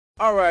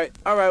All right.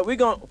 We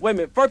gon' wait a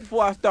minute. First,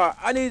 before I start,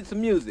 I need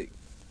some music.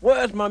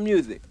 Where's my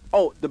music?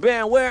 Oh, the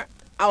band where?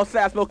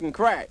 Outside smoking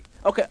crack.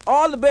 Okay,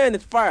 all the band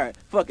is fired.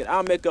 Fuck it,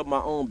 I'll make up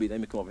my own beat. Let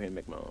me come over here and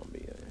make my own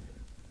beat.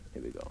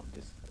 Here we go.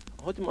 Just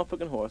hold your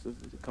motherfucking horses.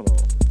 Come on.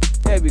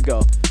 There we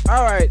go.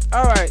 All right.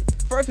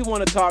 First, we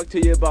want to talk to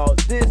you about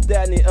this,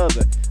 that, and the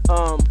other.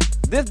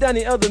 This, that, and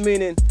the other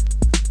meaning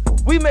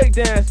we make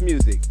dance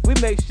music. We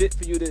make shit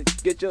for you to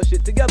get your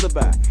shit together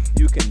by.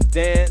 You can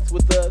dance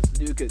with us.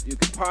 You can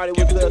party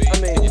with us. I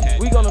mean,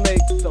 we gonna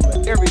make some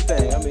of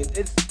everything. I mean,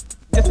 it's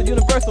just a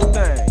universal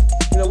thing.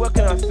 You know, what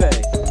can I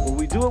say? When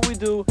we do what we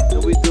do,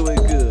 and we do it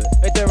good.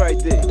 Ain't that right,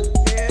 D?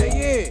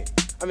 Yeah.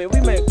 I mean,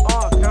 we make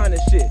all kind of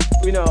shit.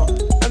 You know,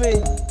 I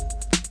mean,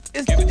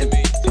 it's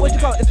what you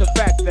call it? It's a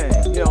fact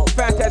thing. You know,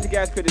 fantastic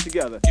guys put it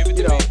together.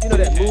 You know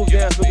that move,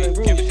 dance, look, and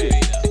groove shit.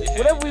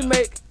 Whatever we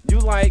make, you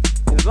like,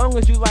 and as long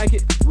as you like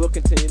it, we'll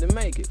continue to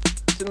make it.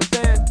 See what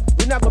I'm saying?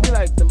 We're not gonna be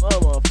like them other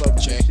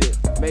motherfuckers and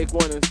shit. Make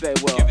one and say,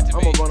 well,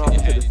 I'm gonna run off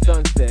into the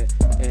sunset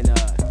and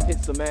hit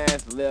some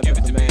ass, live in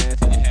some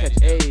ass, and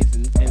catch AIDS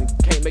and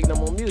can't make no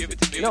more music.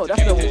 No,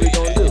 that's not what we're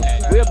gonna do.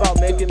 We're about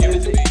making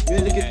music.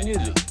 Music is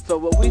music. So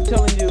what we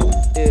telling you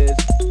is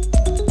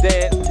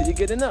dance till you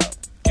get enough.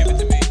 Give it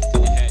to me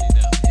till you had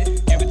enough.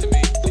 Give it to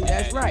me till you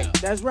had enough.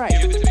 That's right.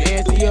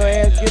 Dance till your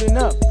ass get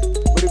enough.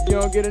 But if you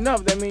don't get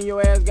enough, that means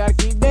your ass gotta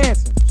keep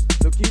dancing.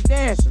 So keep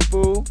dancing,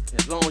 fool.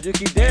 As long as you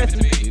keep dancing,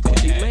 you gonna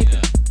keep making.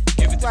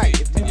 That's right.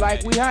 If you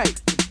like, we hype.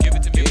 Give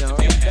it to me. You know,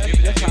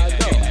 that's how it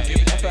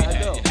goes. That's how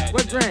it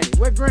goes.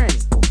 Where Granny?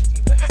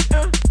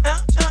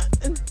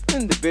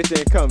 And the bitch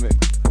ain't coming.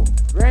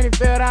 Granny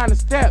fell down the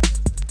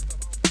steps.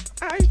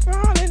 I'm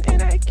falling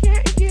and I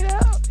can't get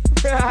up.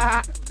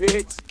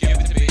 Bitch. Give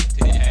it to me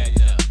till you had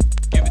enough.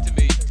 Give it to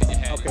me till you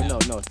had Okay,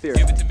 enough. no,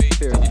 seriously. Give it to me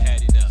till you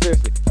had enough.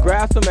 Seriously.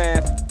 Grab some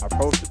ass,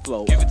 approach the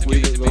flow, Give it to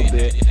squeeze me, it a to little me,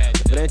 bit. you had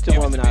If it ain't your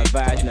enough. woman, I Give it to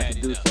me, advise you you not had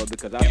to do enough. so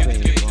because I've Give it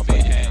seen to me, you to me,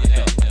 you had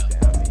stuff like enough.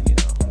 that. I mean,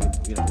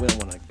 we don't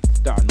want to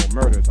start no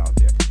murders out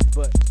there.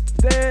 But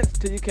dance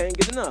till you can't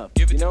get enough.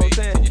 Give it You know to what I'm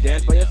me saying? till you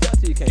Dance had by enough. yourself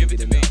till you can't Give it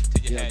get to me enough.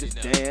 till you You know, had just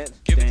enough. dance,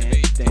 Give it to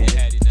me till you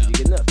had till you enough.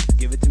 get enough. Just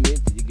give it to me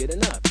till you get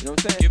enough. You know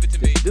what I'm saying? Give it to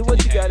me Just do till what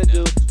you you had gotta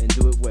do enough. and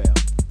do it well.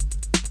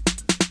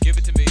 Give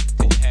it to me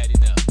till you had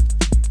enough.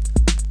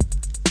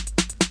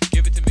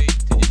 Give it to me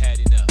till you had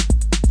enough.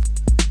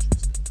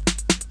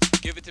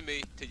 Give it to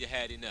me till you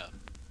had enough.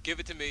 Give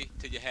it to me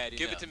till you had enough.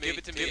 Give it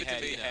to me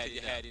till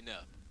you had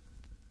enough.